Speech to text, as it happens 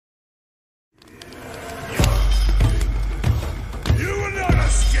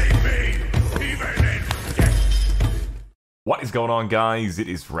is going on, guys? It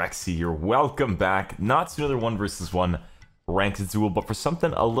is Rexsi here. Welcome back. Not to another 1 versus 1 ranked duel, but for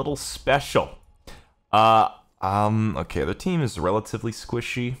something a little special. Okay, the team is relatively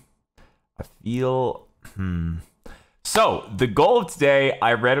squishy. I feel, So, the goal of today,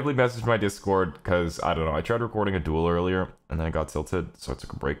 I randomly messaged my Discord, because, I don't know, I tried recording a duel earlier, and then I got tilted, so I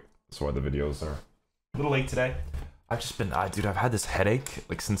took a break. That's why the videos are a little late today. I've just been, dude, I've had this headache,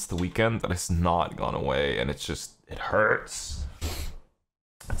 like, since the weekend, that has not gone away, and it's just, it hurts.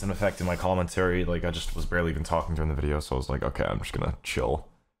 It's an effect in my commentary, like, I just was barely even talking during the video, so I was like, okay, I'm just gonna chill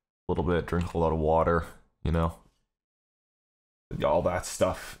a little bit, drink a lot of water, you know? All that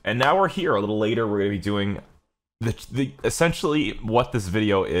stuff. And now we're here, a little later, we're gonna be doing essentially what this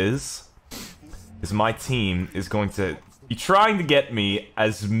video is my team is going to be trying to get me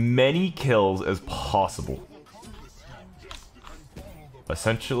as many kills as possible.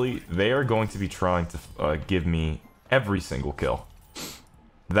 Essentially, they are going to be trying to give me every single kill.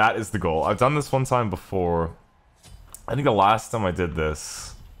 That is the goal. I've done this one time before. I think the last time I did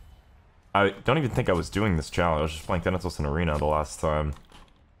this, I don't even think I was doing this challenge. I was just playing Thanatos in Arena the last time.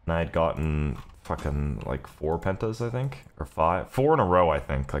 And I had gotten fucking like 4 pentas, I think. Or 5. 4 in a row, I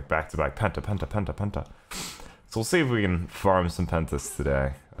think. Like back to back. Penta. So we'll see if we can farm some pentas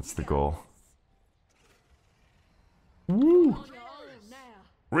today. That's the goal. Woo!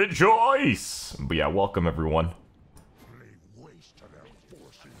 Rejoice! But yeah, welcome everyone.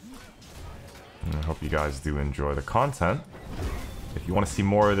 And I hope you guys do enjoy the content. If you want to see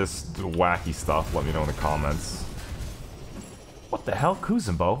more of this wacky stuff, let me know in the comments. What the hell,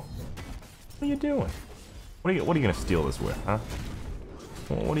 Kuzumbo? What are you doing? What are you gonna steal this with, huh?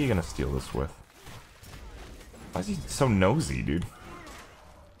 What are you gonna steal this with? Why is he so nosy, dude?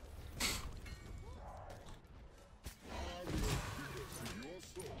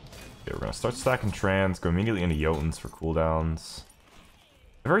 Okay, we're gonna start stacking trans, go immediately into Jotuns for cooldowns.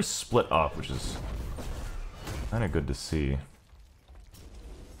 They're very split up, which is kind of good to see.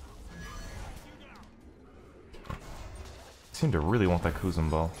 Seem to really want that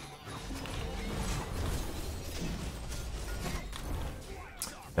Kuzumbo.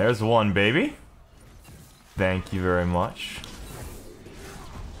 There's one, baby. Thank you very much.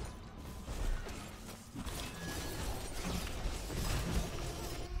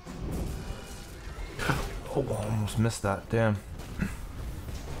 Oh, I almost missed that. Damn.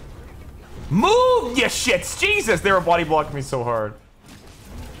 Move, you shits! Jesus, they were body blocking me so hard.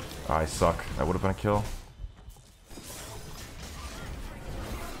 Oh, I suck. That would have been a kill.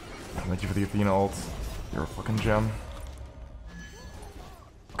 Thank you for the Athena ult. You're a fucking gem.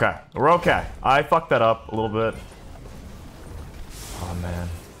 Okay, we're okay. I fucked that up a little bit. Oh, man.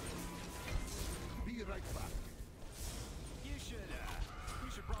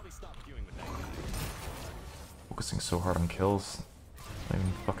 Focusing so hard on kills. Not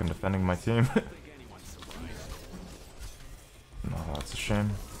even fucking defending my team. No, that's a shame.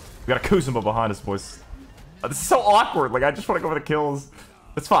 We got a Kuzumba behind us, boys. This is so awkward. Like, I just want to go for the kills.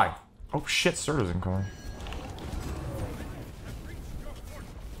 It's fine. Oh shit, Serta's incoming.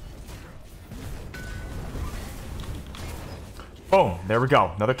 Boom, there we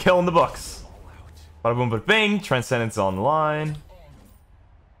go. Another kill in the books. Bada boom, bada bing. Transcendence on the line.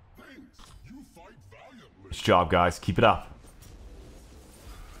 Nice job, guys. Keep it up.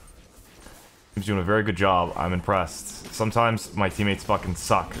 He's doing a very good job. I'm impressed. Sometimes my teammates fucking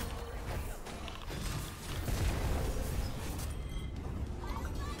suck.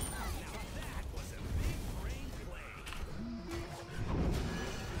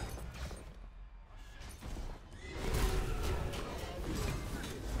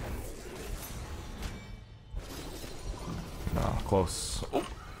 Close. Oh.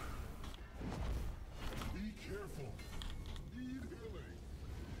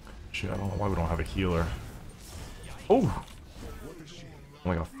 Shit, I don't know why we don't have a healer. Oh!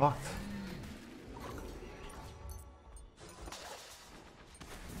 Oh, I got fucked.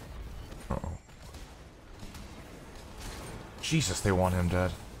 Uh-oh. Jesus, they want him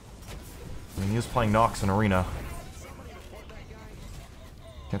dead. I mean, he was playing Nox in Arena.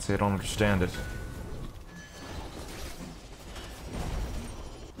 Can't say I don't understand it.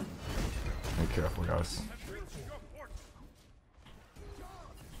 Be careful, guys.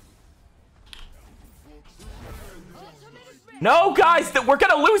 No, guys, we're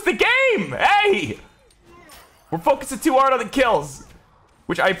gonna lose the game! Hey! We're focusing too hard on the kills,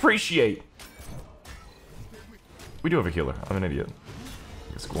 which I appreciate. We do have a healer. I'm an idiot.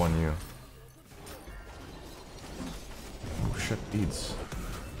 It's Guan Yu. Oh shit, beads.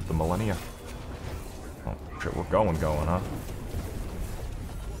 The millennia. Oh shit, we're going, huh?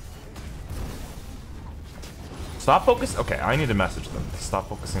 Stop focus. Okay, I need to message them. Stop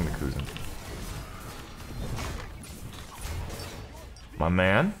focusing the Kuzin. My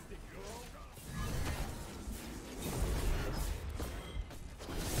man.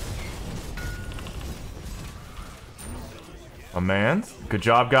 My man. Good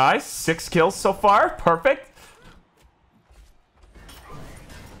job, guys. 6 kills so far. Perfect.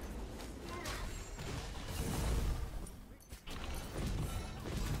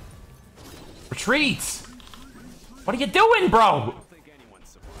 Retreat! What are you doing, bro?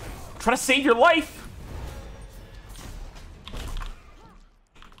 I'm trying to save your life.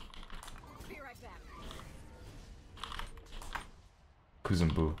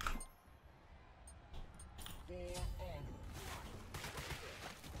 Kuzumbu.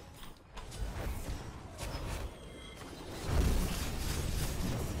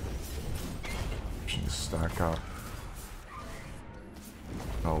 Stack up.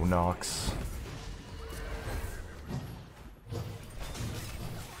 Oh, Nox.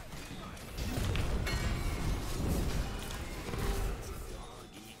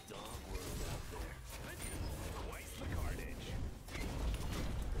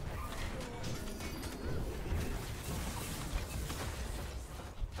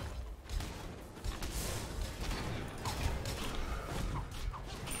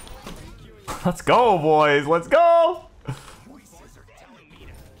 Let's go, boys. Let's go.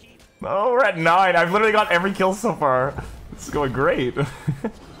 Oh, we're at 9. I've literally got every kill so far. This is going great.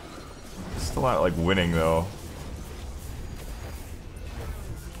 Still not, like, winning, though.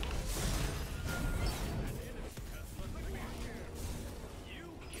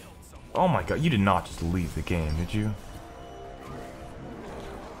 Oh my god, you did not just leave the game, did you?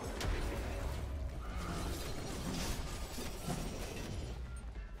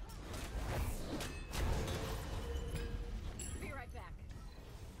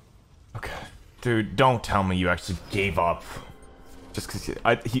 Dude, don't tell me you actually gave up. Just because he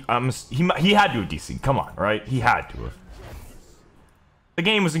had to have DC. Come on, right? He had to have. The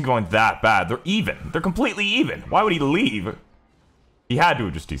game wasn't going that bad. They're even. They're completely even. Why would he leave? He had to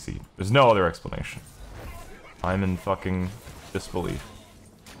have just DC. There's no other explanation. I'm in fucking disbelief.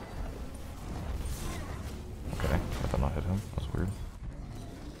 Okay, I did not hit him. That was weird.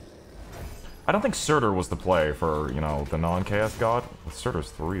 I don't think Surtur was the play for, you know, the non-chaos god. Surtur's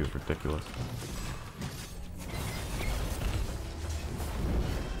 3 is ridiculous.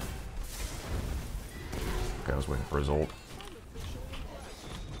 Okay, I was waiting for his ult.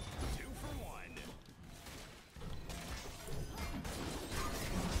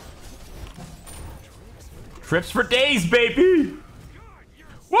 Trips for days, baby!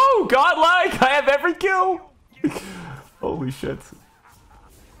 Whoa, godlike! I have every kill! Holy shit.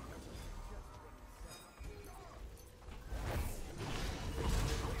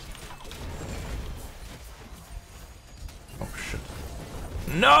 Oh shit.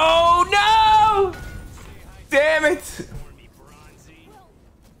 No, no! Damn it!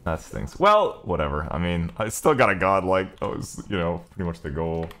 That stinks. Well, whatever. I mean, I still got a godlike. That was, you know, pretty much the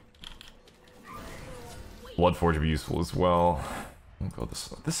goal. Bloodforge would be useful as well. I'll go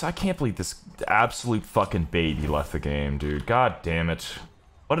this. I can't believe this absolute fucking baby left the game, dude. God damn it.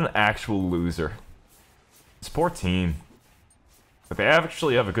 What an actual loser. This poor team. But they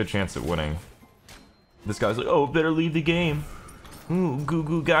actually have a good chance at winning. This guy's like, oh, better leave the game. Ooh, Goo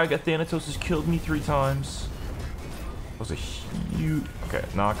Goo Gaga Thanatos has killed me 3 times. That was a huge... Okay,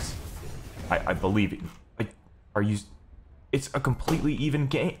 Nox. I believe it. Are you... It's a completely even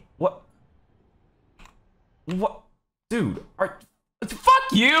game. What? What? Dude,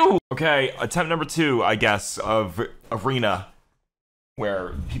 fuck you! Okay, attempt number 2, I guess, of Arena.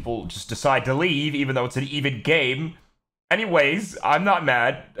 Where people just decide to leave, even though it's an even game. Anyways, I'm not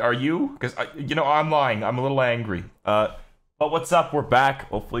mad. Are you? Because, you know, I'm lying. I'm a little angry. But what's up? We're back.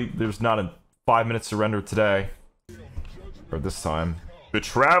 Hopefully there's not a 5-minute surrender today. Or this time. The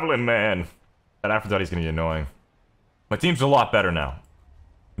Traveling Man! That Aphrodite's gonna be annoying. My team's a lot better now.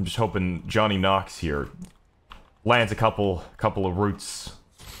 I'm just hoping Johnny Knox here lands a couple of roots.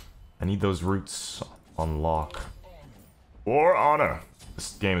 I need those roots on lock. For honor.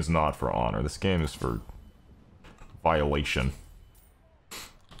 This game is not for honor. This game is for violation.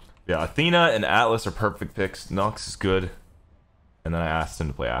 Yeah, Athena and Atlas are perfect picks. Nox is good. And then I asked him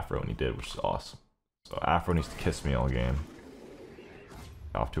to play Afro and he did, which is awesome. So Afro needs to kiss me all game.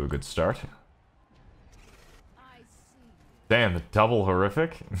 Off to a good start. Damn, the double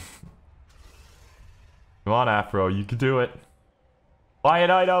horrific. Come on, Afro, you can do it. Buy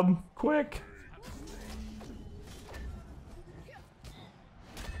an item, quick.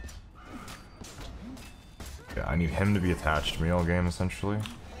 Yeah, I need him to be attached to me all game, essentially.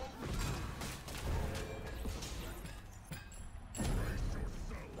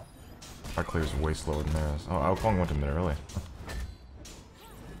 clears way slower than theirs. Oh, Ao Kwang went to mid early.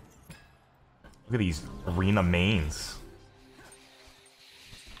 Look at these arena mains.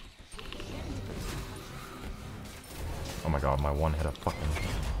 Oh my god, my one hit a fucking...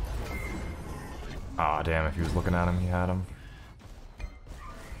 Ah, damn, if he was looking at him, he had him.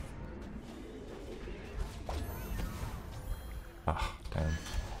 Ah, damn.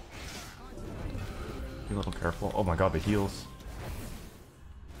 Be a little careful. Oh my god, the heals.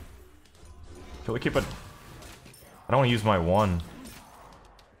 Can we keep it? I don't want to use my one.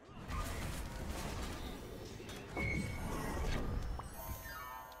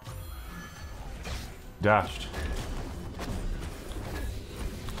 Dashed.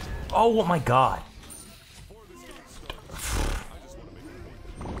 Oh my god.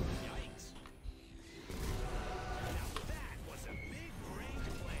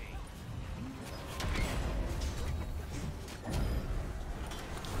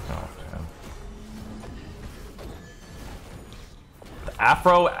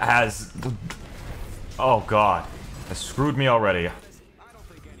 Afro has... Oh god. That screwed me already.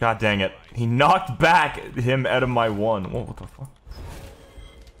 God dang it. He knocked back him out of my one. Whoa, what the fuck?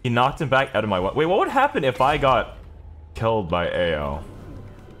 He knocked him back out of my one. Wait, what would happen if I got killed by AO?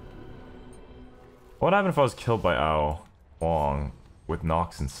 What would happen if I was killed by Ao Kwang with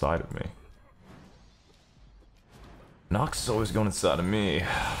Nox inside of me? Nox is always going inside of me.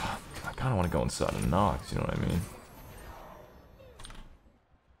 I kind of want to go inside of Nox, you know what I mean?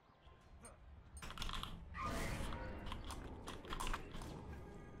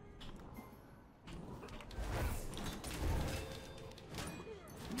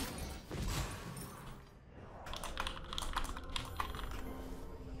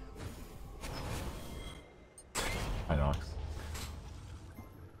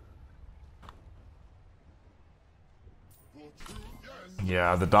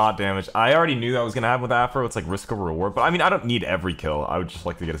 Yeah, the dot damage. I already knew that was gonna happen with Afro. It's like risk over reward. But I mean, I don't need every kill. I would just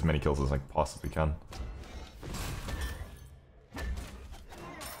like to get as many kills as I possibly can.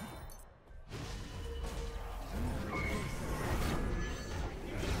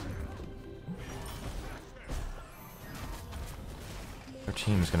 Their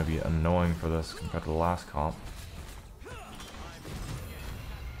team is gonna be annoying for this compared to the last comp.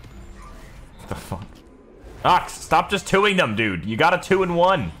 What the fuck? Nox, stop just 2-ing them, dude. You got a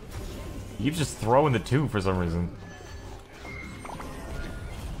 2-and-1. You just throwing the 2 for some reason.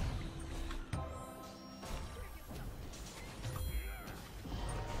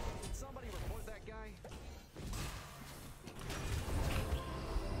 Somebody report that guy.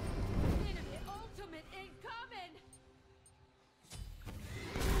 Enemy ultimate incoming.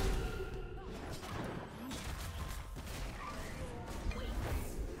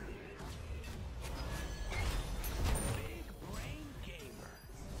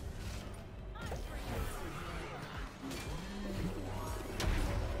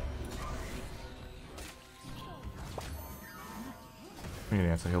 I need to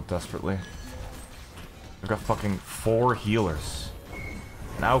answer heal desperately. I've got fucking 4 healers.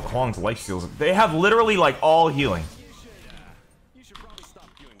 Now Kwang's life steals. They have literally like all healing. You should probably stop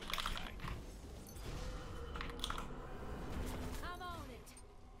dealing with that guy. I'm on it.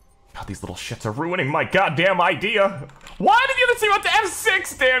 God, these little shits are ruining my goddamn idea. Why did the other team have to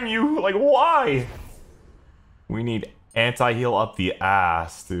F6, damn you? Like, why? We need anti-heal up the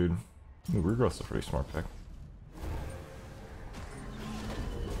ass, dude. Ooh, Regrowth's a pretty smart pick.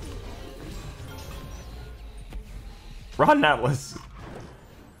 Run, Atlas!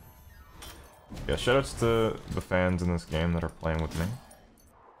 Yeah, shoutouts to the fans in this game that are playing with me.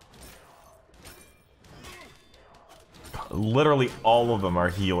 Literally all of them are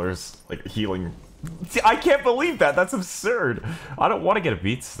healers. Like, healing. See, I can't believe that! That's absurd! I don't want to get a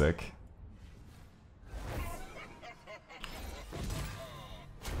beat stick.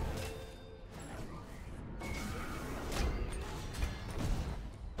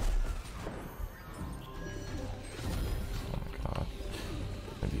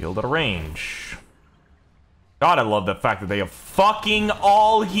 Healed at a range. God, I love the fact that they have fucking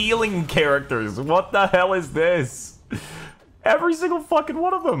all healing characters. What the hell is this? Every single fucking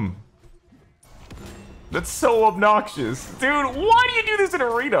one of them. That's so obnoxious. Dude, why do you do this in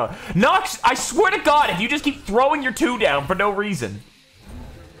Arena? Nox, I swear to God, if you just keep throwing your 2 down for no reason.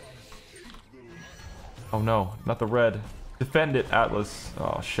 Oh no, not the red. Defend it, Atlas.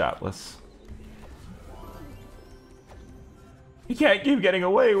 Oh, Shatless. You can't keep getting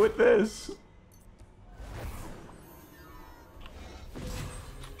away with this.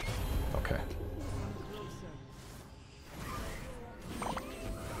 Okay.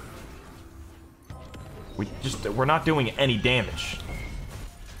 We're not doing any damage.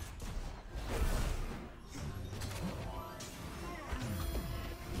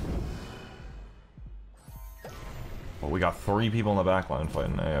 Well, we got 3 people in the backline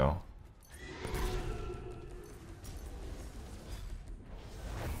fighting AO.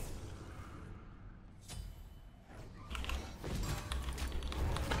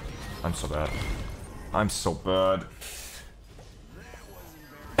 I'm so bad. I'm so bad.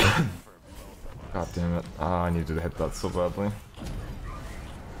 God damn it. Ah, I needed to hit that so badly.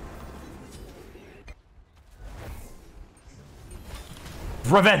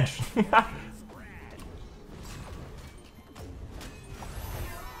 Revenge!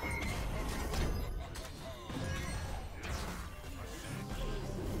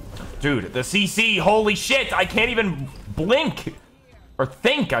 Dude, the CC, holy shit! I can't even blink! Or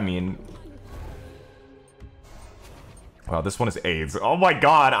think, I mean. Wow, this one is AIDS. Oh my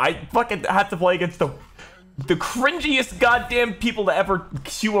god, I fucking have to play against the cringiest goddamn people to ever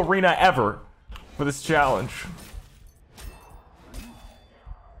queue arena ever for this challenge.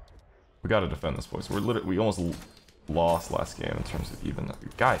 We gotta defend this, boys. We almost lost last game in terms of even.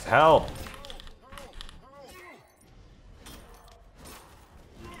 Guys, help!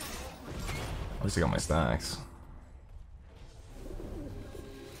 At least I got my stacks.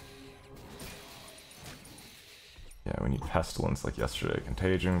 Yeah, we need Pestilence like yesterday.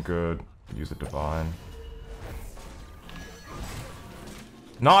 Contagion, good. Could use a Divine.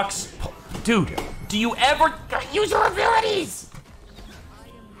 Nox! Dude, do you ever use your abilities?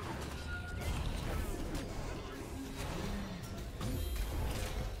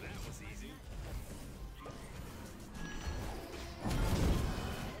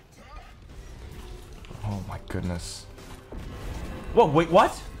 Oh my goodness. Whoa, wait,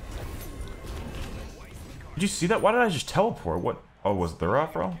 what? Did you see that? Why did I just teleport? What? Oh, was it their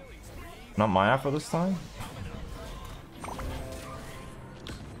afro? Not my afro this time?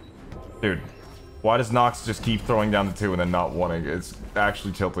 Dude, why does Nox just keep throwing down the 2 and then not wanting? It's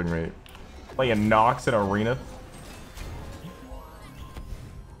actually tilting me. Playing Nox in arena?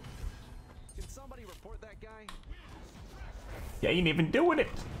 Can somebody report that guy? He ain't even doing it.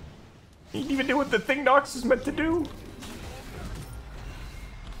 He ain't even doing the thing Nox is meant to do.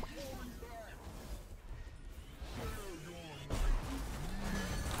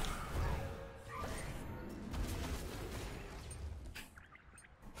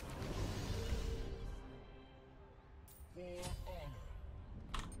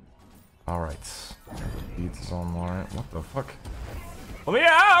 Alright. Beats is online. What the fuck? Let me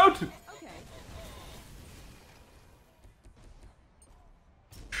out! Okay.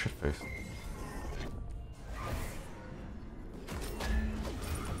 Shitface.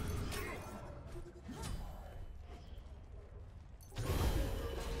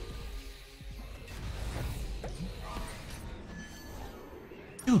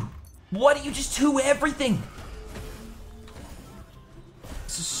 Dude, why do you just do everything?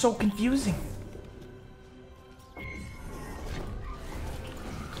 This is so confusing.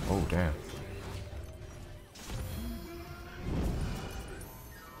 Oh, damn.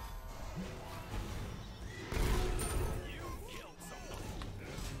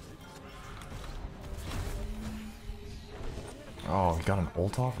 Oh, he got an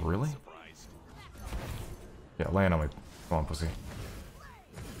ult off? Really? Yeah, land on me. Come on, pussy.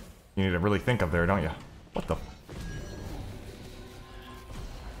 You need to really think up there, don't you? What the?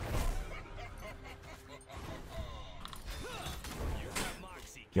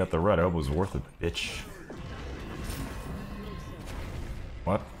 You got the red elbow's worth it, bitch.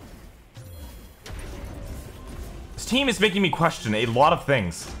 What? This team is making me question a lot of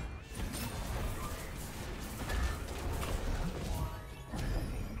things.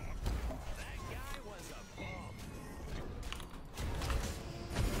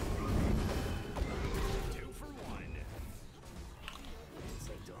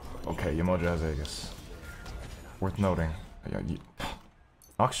 Okay, Yamoja has Aegis. Worth noting. Yeah,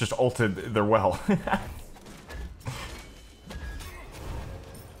 Nox just ulted their well.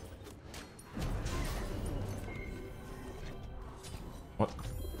 What?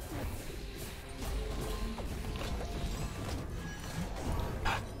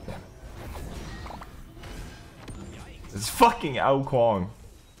 Damn. It's fucking Ao Kwong.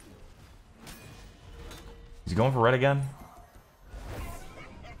 Is he going for red again?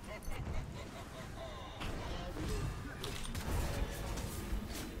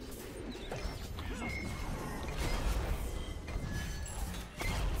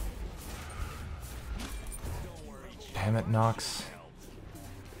 Damn it, Nox.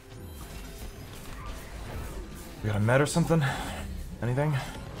 We got a med or something? Anything?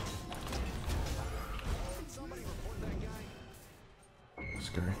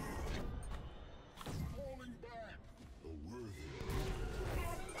 Scary. I'm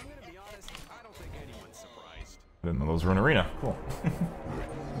gonna be honest, I don't think anyone's surprised. I didn't know those were in arena. Cool.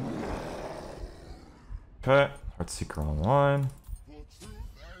 Okay. Heartseeker online.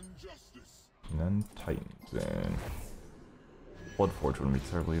 And then Titans in. Bloodforge wouldn't be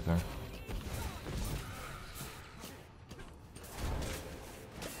terribly either.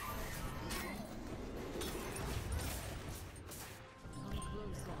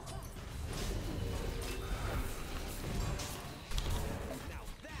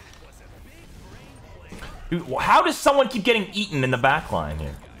 Dude, how does someone keep getting eaten in the back line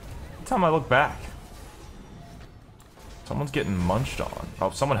here? Every time I look back. Someone's getting munched on. Oh,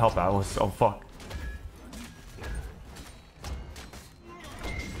 someone help Alice. Oh, fuck.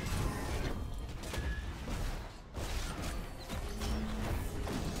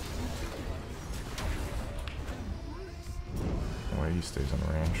 Oh, he stays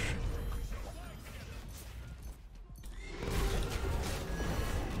in range.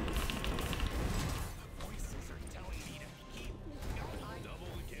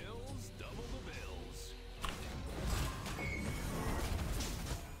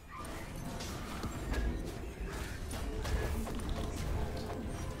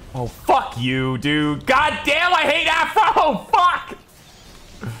 Oh, fuck you, dude. God damn, I hate Afro! Fuck!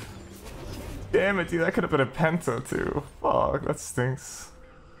 Damn it, dude. That could have been a penta, too. Fuck, that stinks.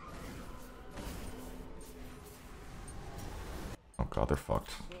 Oh, God, they're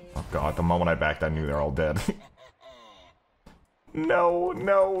fucked. Oh, God, the moment I backed, I knew they're all dead. No,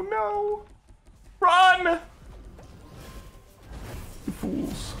 no, no. Run! You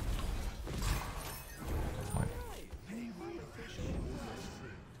fools.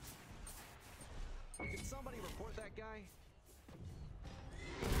 Can somebody report that guy?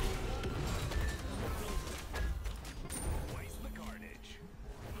 Waste the carnage.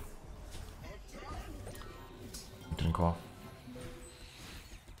 Didn't call.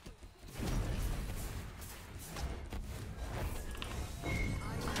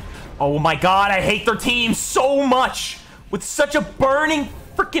 Oh my god, I hate their team so much! With such a burning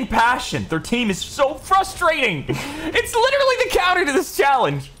freaking passion. Their team is so frustrating! It's literally the counter to this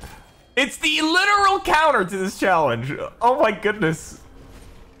challenge! It's the literal counter to this challenge! Oh my goodness.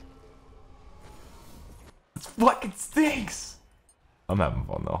 It fucking stinks! I'm having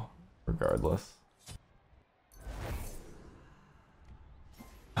fun though, regardless.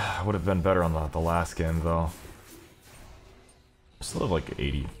 I would have been better on the last game though. Still have like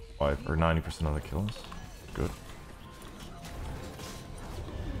 85 or 90% of the kills. Good.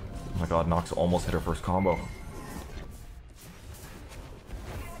 Oh my god, Nox almost hit her first combo.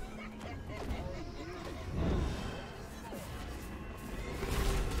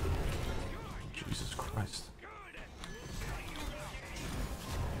 Jesus Christ.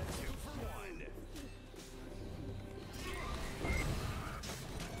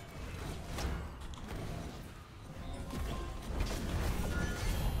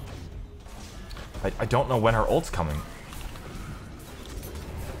 I don't know when her ult's coming.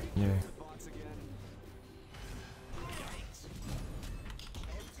 Yay.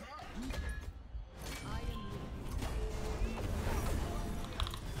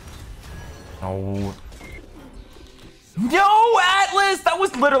 Oh. No, Atlas! That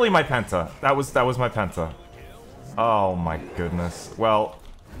was literally my penta. That was my penta. Oh my goodness. Well,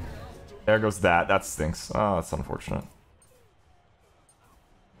 there goes that. That stinks. Oh, that's unfortunate.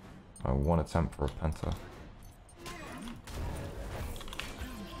 One attempt for a penta.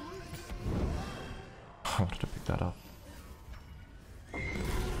 I wanted to pick that up.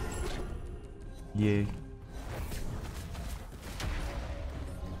 Yay.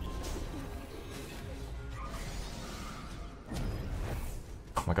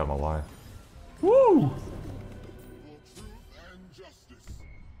 Oh my god, I'm alive. Woo!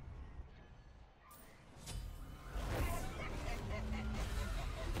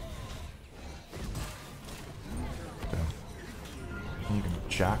 You can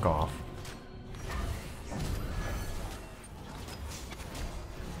jack off.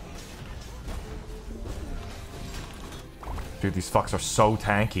 Dude, these fucks are so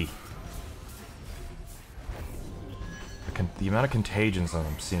tanky. The amount of contagions that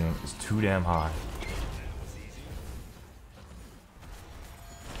I'm seeing is too damn high.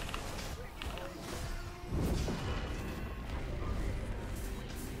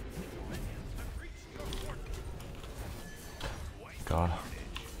 God.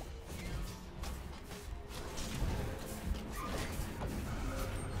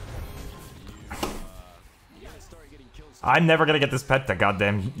 I'm never gonna get this pet, the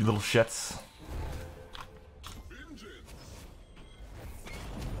goddamn you little shits.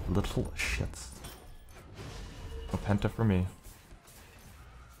 Little shits. A penta for me.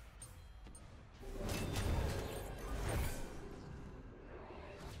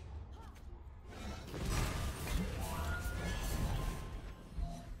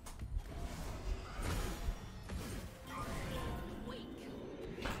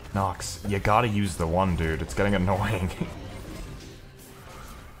 Nox, you gotta use the one, dude. It's getting annoying.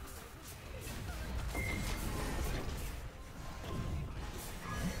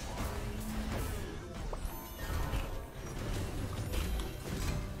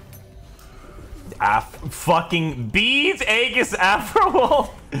 Fucking beat Aegis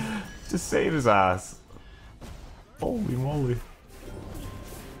Afrowolf to save his ass. Holy moly.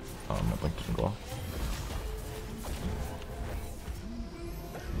 Oh, my blink didn't go off.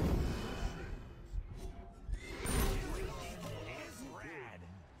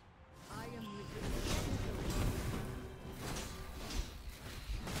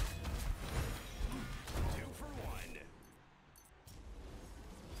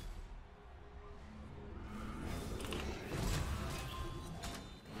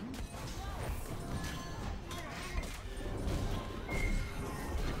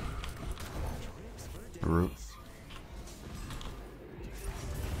 Brute.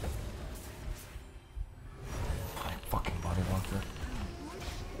 My fucking body walker.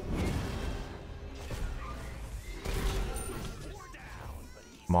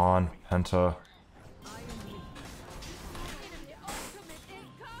 Come on, Penta.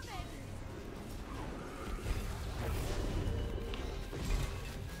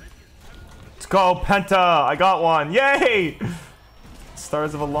 Let's go, Penta! I got one! Yay!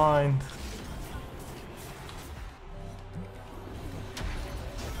 Stars have aligned.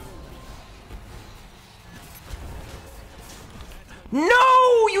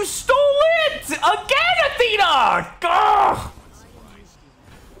 No! You stole it! Again, Athena! Ugh!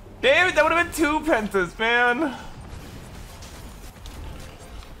 Damn it, that would have been 2 pentas, man.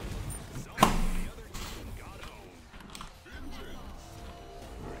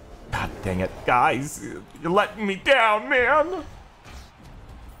 God dang it, guys. You're letting me down, man.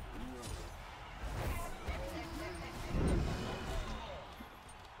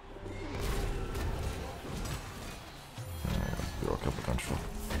 Kill potential.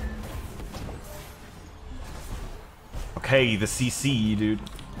 Okay, the CC, dude.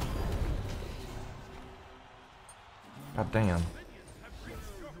 God damn. I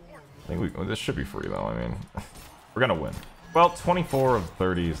think this should be free though. I mean, we're gonna win. Well, 24 of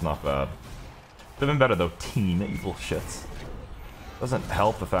 30 is not bad. They've been better though. Team evil shits. Doesn't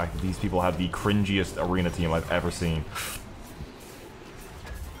help the fact that these people have the cringiest arena team I've ever seen.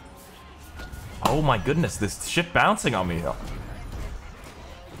 Oh my goodness, this shit bouncing on me.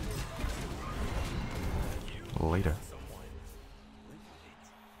 Later.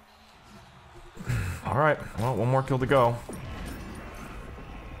 Alright, well, one more kill to go.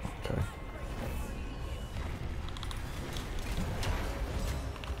 Okay.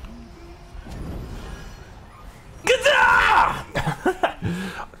 Gah!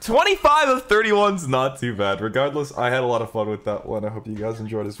 25 of 31's not too bad. Regardless, I had a lot of fun with that one. I hope you guys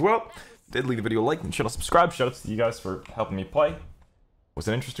enjoyed as well. Did leave the video a like and channel subscribe. Shoutouts to you guys for helping me play. Was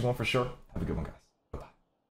an interesting one for sure. Have a good one, guys.